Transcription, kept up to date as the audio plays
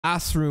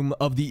Classroom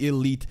of the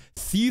Elite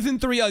Season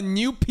 3. A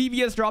new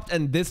PBS dropped,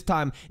 and this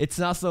time it's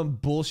not some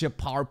bullshit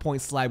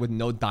PowerPoint slide with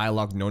no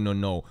dialogue.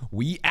 No.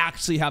 We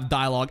actually have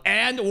dialogue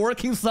and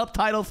working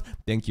subtitles.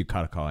 Thank you,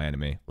 Karakao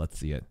Anime. Let's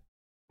see it.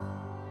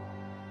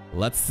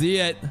 Let's see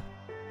it.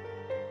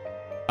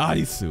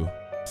 Arisu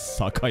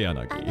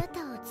Sakayanagi.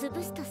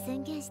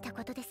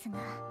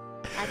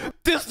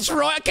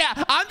 Destroy. Okay,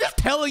 I'm just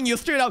telling you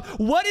straight up.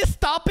 What is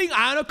stopping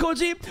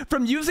Ayanokoji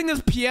from using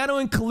his piano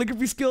and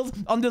calligraphy skills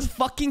on this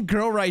fucking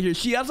girl right here?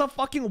 She has a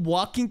fucking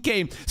walking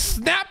cane.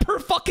 Snap her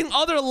fucking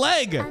other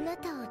leg.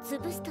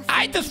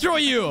 I destroy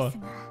you.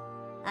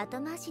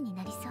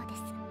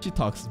 She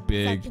talks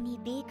big.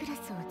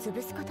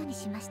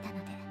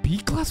 B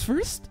class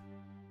first?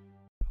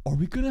 Are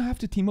we gonna have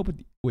to team up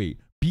with... Wait,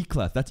 B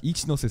class. That's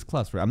Ichinose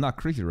class, right? I'm not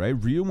crazy, right?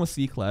 Ryuma was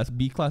C class.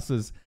 B class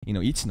is, you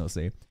know,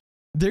 Ichinose.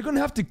 They're gonna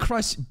have to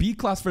crush B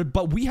class first,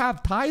 but we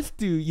have ties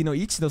to, you know,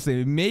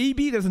 Ichinose.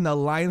 Maybe there's an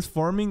alliance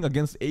forming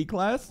against A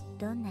class?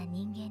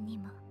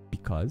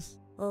 Because?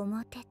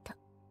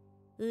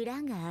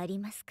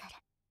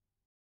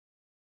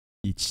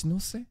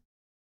 Ichinose?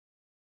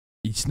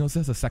 Ichinose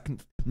has a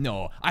second...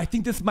 No, I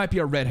think this might be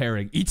a red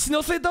herring.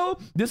 Ichinose though?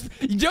 This...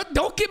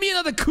 Don't give me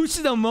another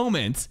Kushida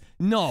moment.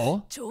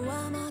 No.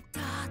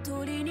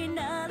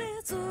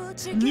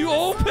 New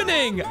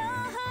opening!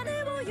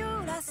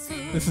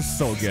 This is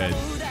so good.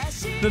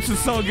 This is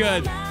so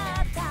good.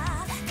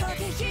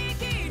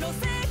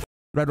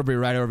 Right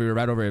over here.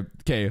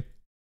 Okay.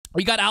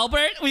 We got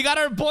Albert. We got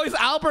our boys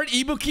Albert,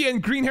 Ibuki,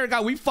 and green hair guy.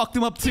 We fucked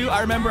him up too.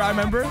 I remember.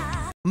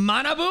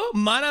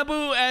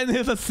 Manabu and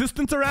his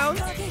assistants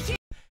around.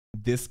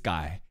 This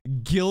guy,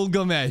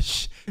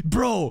 Gilgamesh.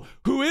 Bro,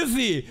 who is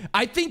he?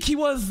 I think he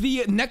was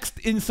the next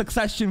in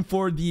succession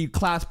for the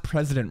class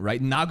president,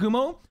 right?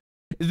 Nagumo?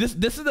 This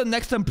is the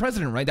next time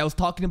president, right? That was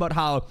talking about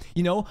how,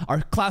 you know,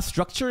 our class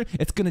structure,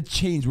 it's gonna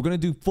change. We're gonna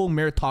do full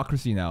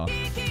meritocracy now.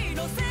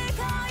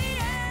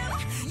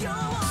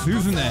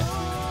 Suzune.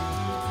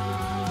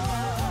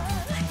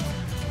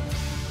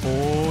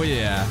 Oh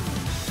yeah.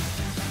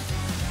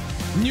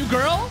 New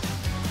girl?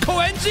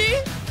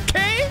 Koenji?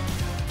 K?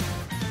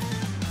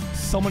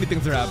 So many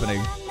things are happening.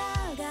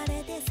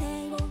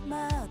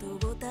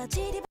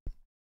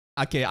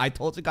 Okay, I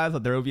told you guys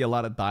that there will be a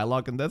lot of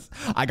dialogue in this.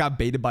 I got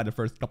baited by the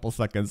first couple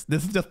seconds.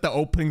 This is just the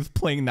openings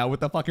playing now with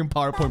the fucking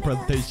PowerPoint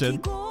presentation.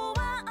 Did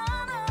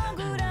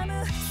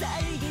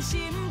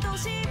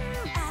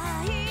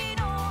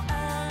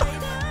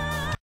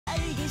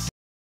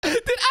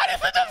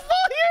Arisu just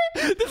fall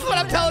here? This is what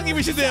I'm telling you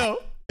we should do.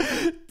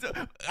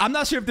 I'm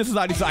not sure if this is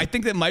Arisu. I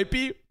think it might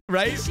be,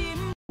 right?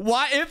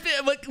 Why if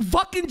it, like,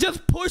 fucking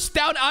just push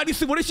down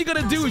Arisu? What is she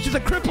gonna do? She's a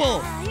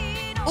cripple.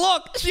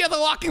 Look, she has a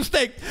walking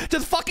stick.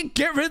 Just fucking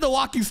get rid of the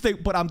walking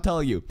stick. But I'm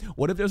telling you,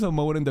 what if there's a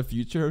moment in the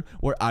future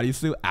where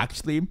Arisu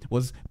actually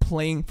was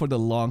playing for the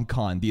long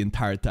con the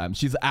entire time?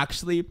 She's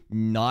actually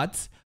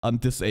not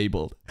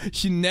disabled.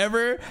 She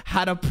never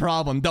had a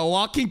problem. The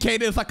walking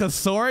cane is like a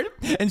sword,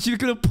 and she's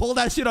gonna pull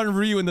that shit on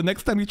Ryu, and the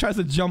next time he tries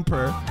to jump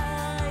her.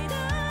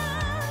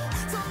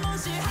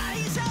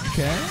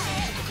 Okay.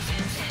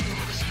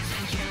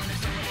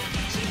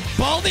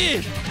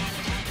 Baldy!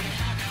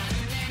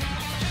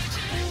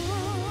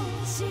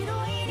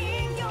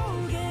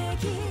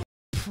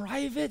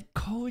 Private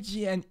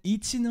Koji and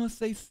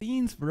Ichinose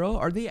scenes, bro.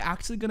 Are they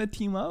actually gonna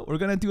team up? We're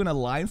gonna do an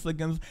alliance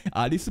against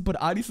Arisu, but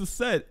Arisu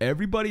said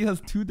everybody has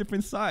two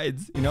different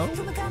sides, you know?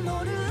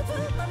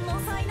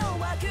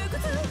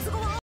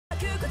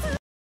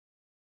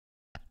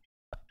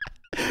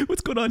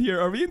 What's going on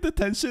here? Are we in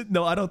detention?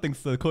 No, I don't think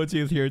so.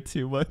 Koji is here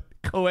too, but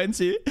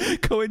Koenji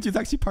is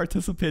actually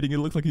participating. It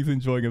looks like he's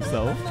enjoying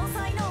himself.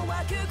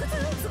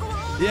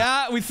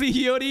 Yeah, we see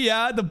Hiyori,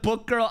 yeah, the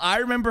book girl. I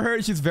remember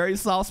her. She's very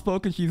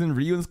soft-spoken. She's in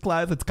Ryun's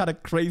class. It's kind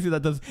of crazy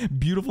that this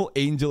beautiful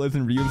angel is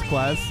in Ryun's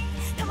class.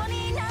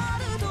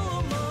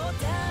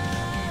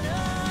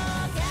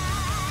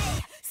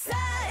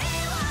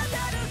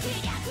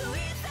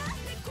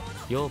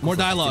 More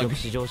dialogue.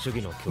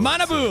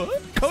 Manabu!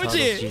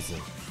 Koji!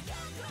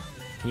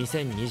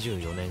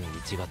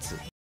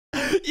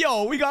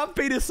 Yo, we got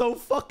baited so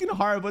fucking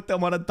hard with the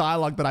amount of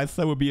dialogue that I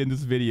said would be in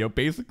this video.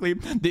 Basically,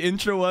 the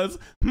intro was,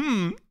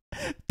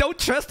 don't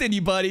trust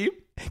anybody,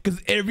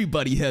 because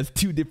everybody has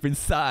two different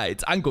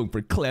sides. I'm going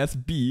for class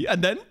B.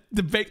 And then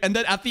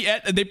at the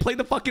end, they play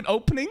the fucking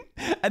opening,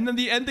 and then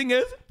the ending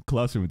is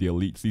Classroom of the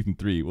Elite Season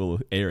 3 will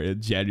air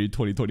in January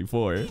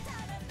 2024.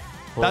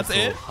 That's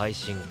it?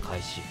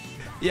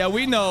 Yeah,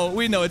 we know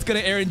it's gonna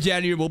air in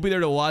January. We'll be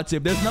there to watch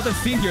it. There's another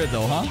scene here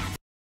though, huh?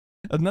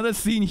 Another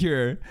scene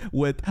here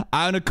with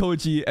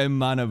Ayanokoji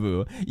and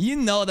Manabu. You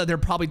know that they're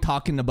probably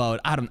talking about,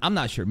 I'm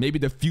not sure, maybe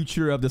the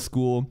future of the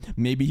school.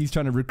 Maybe he's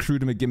trying to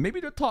recruit him again. Maybe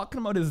they're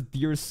talking about his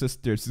dear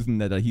sister,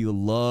 Suzune, that he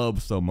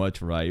loves so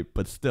much, right?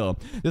 But still,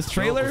 this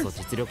trailer,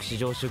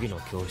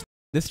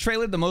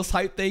 the most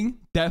hype thing,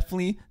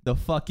 definitely the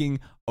fucking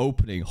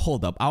opening.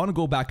 Hold up, I want to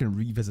go back and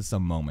revisit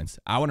some moments.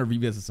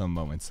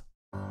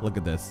 Look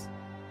at this.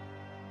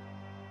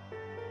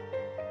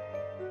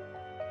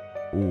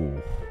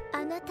 Ooh.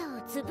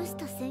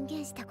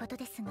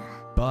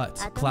 But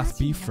Class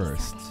B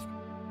first.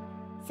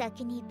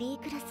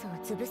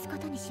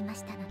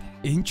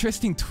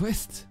 Interesting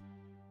twist.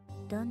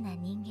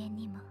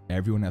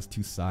 Everyone has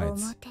two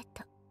sides.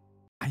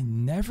 I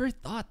never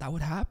thought that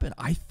would happen.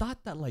 I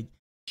thought that like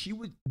she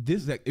would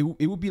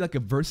it would be like a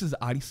versus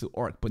Arisu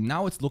arc, but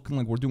now it's looking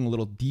like we're doing a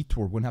little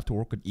detour. We're gonna have to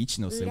work with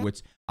Ichinose,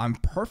 which I'm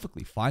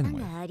perfectly fine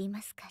with.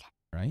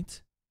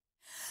 Right?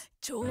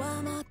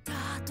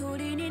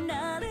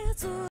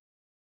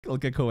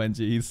 Look at Koenji,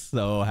 he's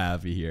so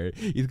happy here.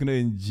 He's gonna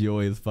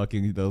enjoy his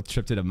fucking little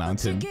trip to the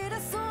mountain.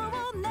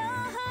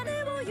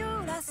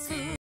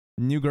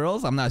 New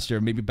girls? I'm not sure.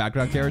 Maybe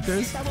background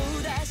characters?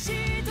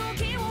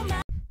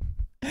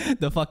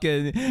 The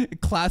fucking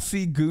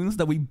classy goons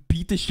that we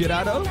beat the shit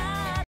out of?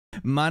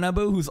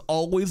 Manabu, who's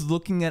always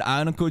looking at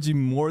Ayanokoji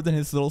more than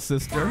his little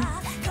sister.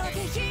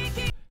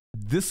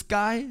 This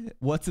guy,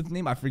 what's his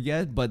name? I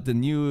forget, but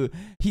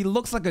he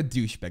looks like a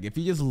douchebag. If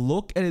you just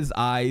look at his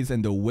eyes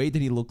and the way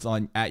that he looks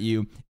at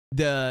you,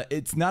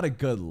 it's not a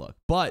good look.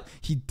 But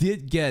he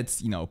did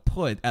get,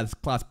 put as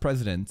class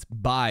president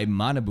by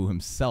Manabu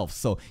himself,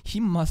 so he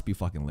must be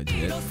fucking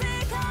legit.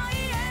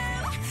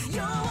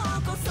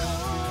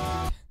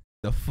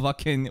 The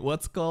fucking,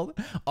 what's called?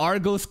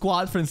 Argo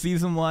squad from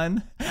season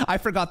 1. I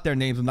forgot their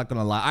names, I'm not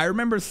gonna lie. I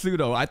remember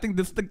Pseudo. I think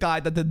this is the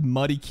guy that did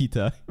Muddy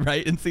Kita,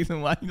 right? In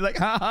season 1. He's like,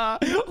 haha,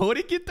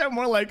 Horikita,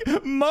 more like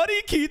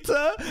Muddy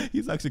Kita.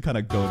 He's actually kind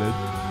of goated.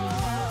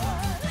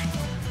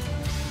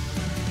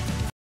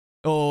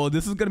 Oh,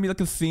 this is gonna be like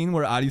a scene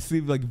where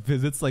Arisu like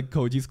visits like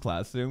Koji's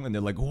classroom and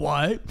they're like,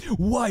 what?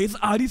 Why is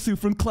Arisu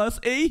from class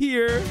A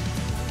here?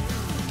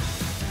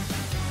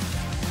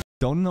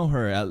 Don't know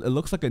her. It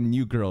looks like a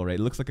new girl, right?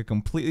 It looks like a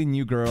completely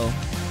new girl.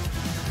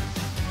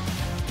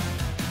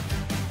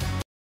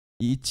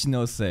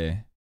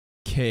 Ichinose.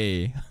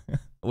 K.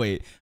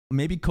 Wait,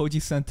 maybe Koji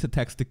sent a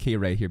text to K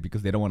right here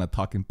because they don't want to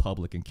talk in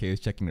public and K is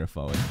checking her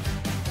phone.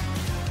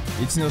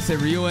 Ichinose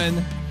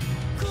Ryuen.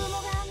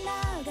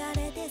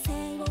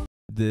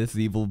 This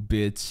evil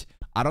bitch.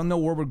 I don't know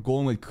where we're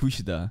going with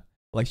Kushida.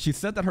 Like, she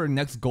said that her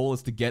next goal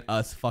is to get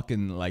us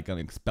fucking, like,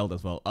 expelled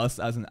as well. Us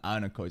as an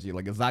Ayanokoji.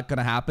 Like, is that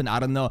gonna happen?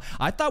 I don't know.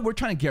 I thought we're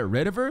trying to get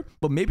rid of her,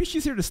 but maybe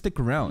she's here to stick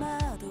around.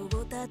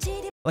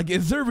 Like,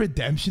 is there a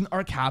redemption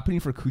arc happening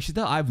for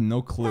Kushida? I have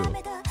no clue.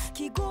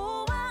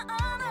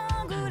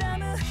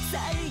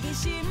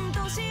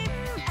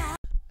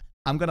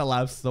 I'm gonna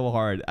laugh so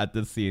hard at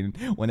this scene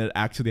when it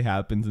actually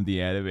happens in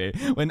the anime.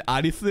 When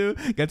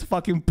Arisu gets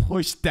fucking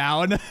pushed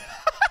down.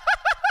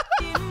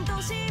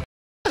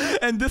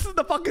 And this is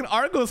the fucking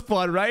Argo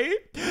squad, right?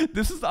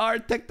 This is our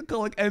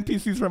technical like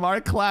NPCs from our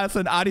class,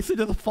 and Arisu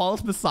just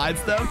falls beside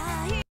them.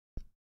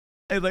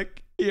 And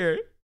like, here,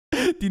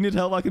 do you need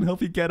help? I can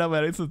help you get up.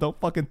 And Arisu, don't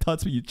fucking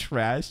touch me, you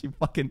trash. You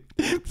fucking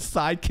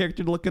side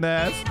character looking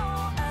ass.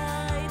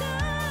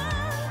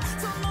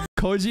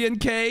 Koji and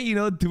Kei,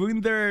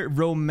 doing their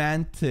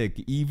romantic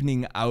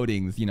evening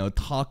outings,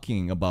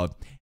 talking about,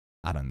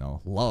 I don't know,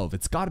 love.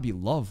 It's gotta be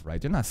love,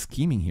 right? They're not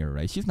scheming here,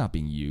 right? She's not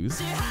being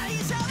used.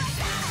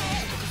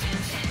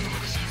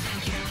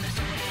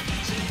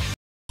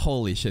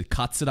 Holy shit,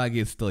 Katsuragi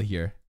is still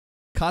here.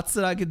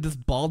 Katsuragi, this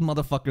bald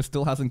motherfucker,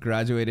 still hasn't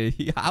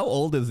graduated. How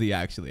old is he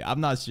actually?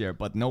 I'm not sure,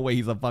 but no way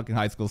he's a fucking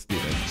high school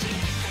student.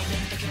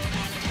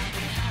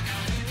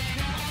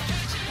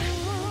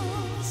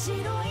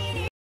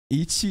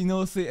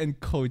 Ichinose and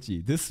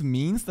Koji. This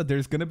means that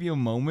there's gonna be a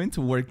moment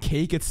where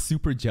Kei gets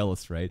super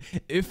jealous, right?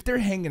 If they're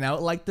hanging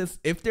out like this,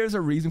 if there's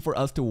a reason for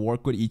us to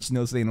work with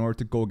Ichinose in order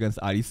to go against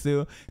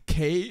Arisu,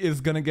 Kei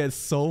is gonna get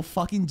so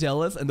fucking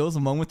jealous, and those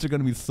moments are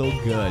gonna be so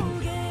good.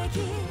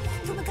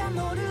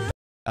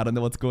 I don't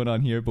know what's going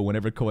on here, but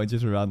whenever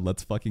Koenji's around,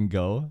 let's fucking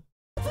go.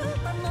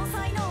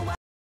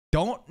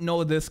 Don't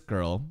know this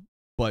girl,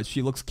 but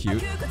she looks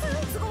cute.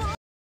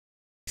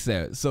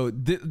 So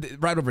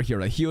right over here,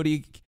 right?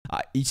 Hiyori,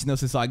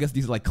 Ichinose, so I guess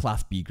these are like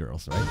class B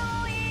girls,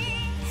 right?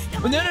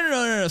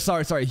 No,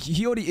 sorry.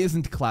 Hiyori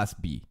isn't class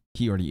B.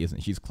 Hiyori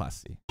isn't. She's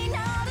class C.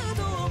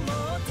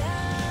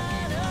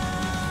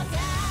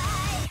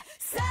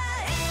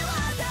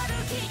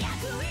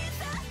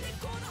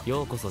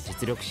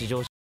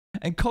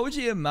 And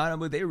Koji and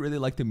Manabu, they really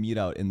like to meet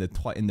out in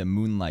the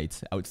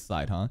moonlight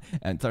outside, huh?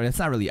 And sorry, it's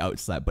not really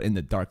outside, but in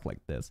the dark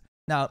like this.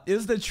 Now,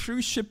 is the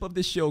true ship of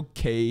the show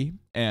Kei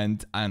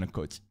and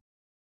Ayanokoji?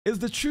 Is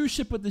the true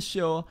ship of the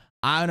show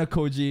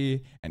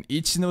Ayanokoji and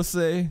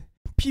Ichinose?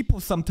 People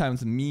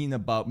sometimes meme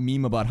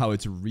about how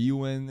it's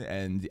Ryuen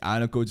and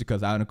Ayanokoji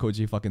because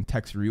Ayanokoji fucking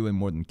texts Ryuen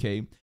more than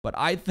Kei. But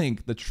I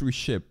think the true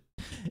ship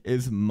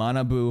is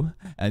Manabu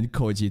and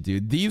Koji,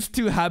 dude. These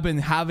two have been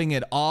having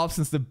it off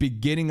since the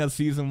beginning of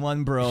season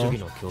 1, bro.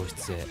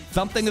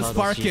 Something is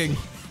sparking.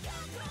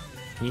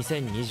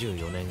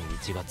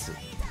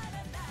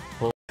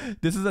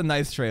 This is a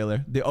nice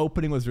trailer. The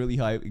opening was really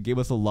hype. It gave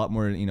us a lot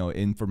more,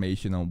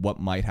 information on what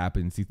might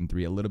happen in season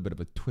 3. A little bit of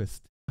a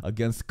twist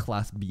against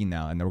Class B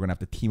now, and then we're gonna have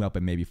to team up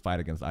and maybe fight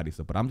against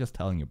Arisu. But I'm just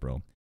telling you,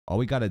 bro. All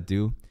we gotta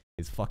do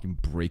is fucking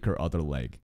break her other leg.